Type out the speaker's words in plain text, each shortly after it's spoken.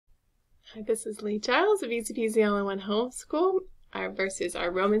Hi, this is Lee Giles of Easy Peasy All-in-One Homeschool. Our verses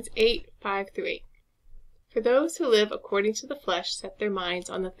are Romans 8:5-8. For those who live according to the flesh set their minds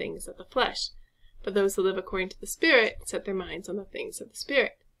on the things of the flesh, but those who live according to the Spirit set their minds on the things of the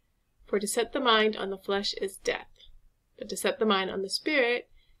Spirit. For to set the mind on the flesh is death, but to set the mind on the Spirit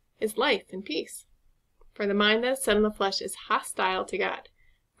is life and peace. For the mind that is set on the flesh is hostile to God,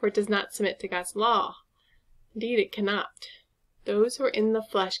 for it does not submit to God's law. Indeed, it cannot. Those who are in the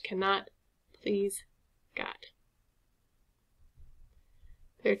flesh cannot please God.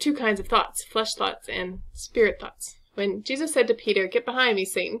 There are two kinds of thoughts, flesh thoughts and spirit thoughts. When Jesus said to Peter, "Get behind me,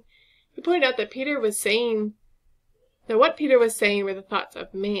 Satan," he pointed out that what Peter was saying were the thoughts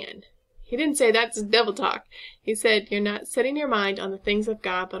of man. He didn't say that's devil talk. He said, you're not setting your mind on the things of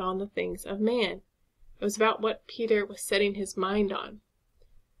God, but on the things of man. It was about what Peter was setting his mind on.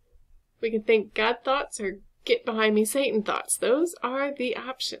 We can think God thoughts or get behind me, Satan thoughts. Those are the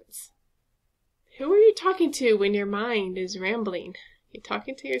options. Who are you talking to when your mind is rambling? Are you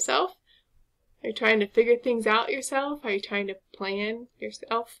talking to yourself? Are you trying to figure things out yourself? Are you trying to plan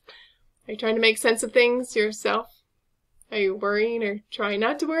yourself? Are you trying to make sense of things yourself? Are you worrying or trying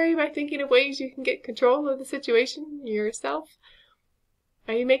not to worry by thinking of ways you can get control of the situation yourself?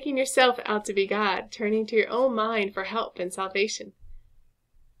 Are you making yourself out to be God, turning to your own mind for help and salvation?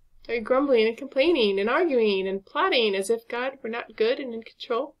 Are you grumbling and complaining and arguing and plotting as if God were not good and in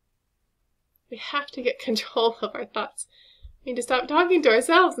control? We have to get control of our thoughts. We need to stop talking to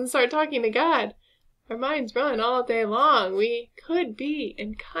ourselves and start talking to God. Our minds run all day long. We could be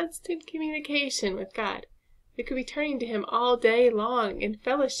in constant communication with God. We could be turning to Him all day long in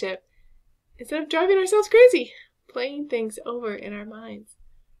fellowship instead of driving ourselves crazy, playing things over in our minds.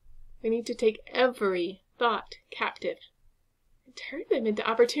 We need to take every thought captive and turn them into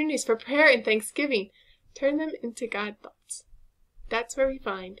opportunities for prayer and thanksgiving. Turn them into God thoughts. That's where we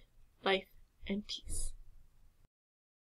find life and peace.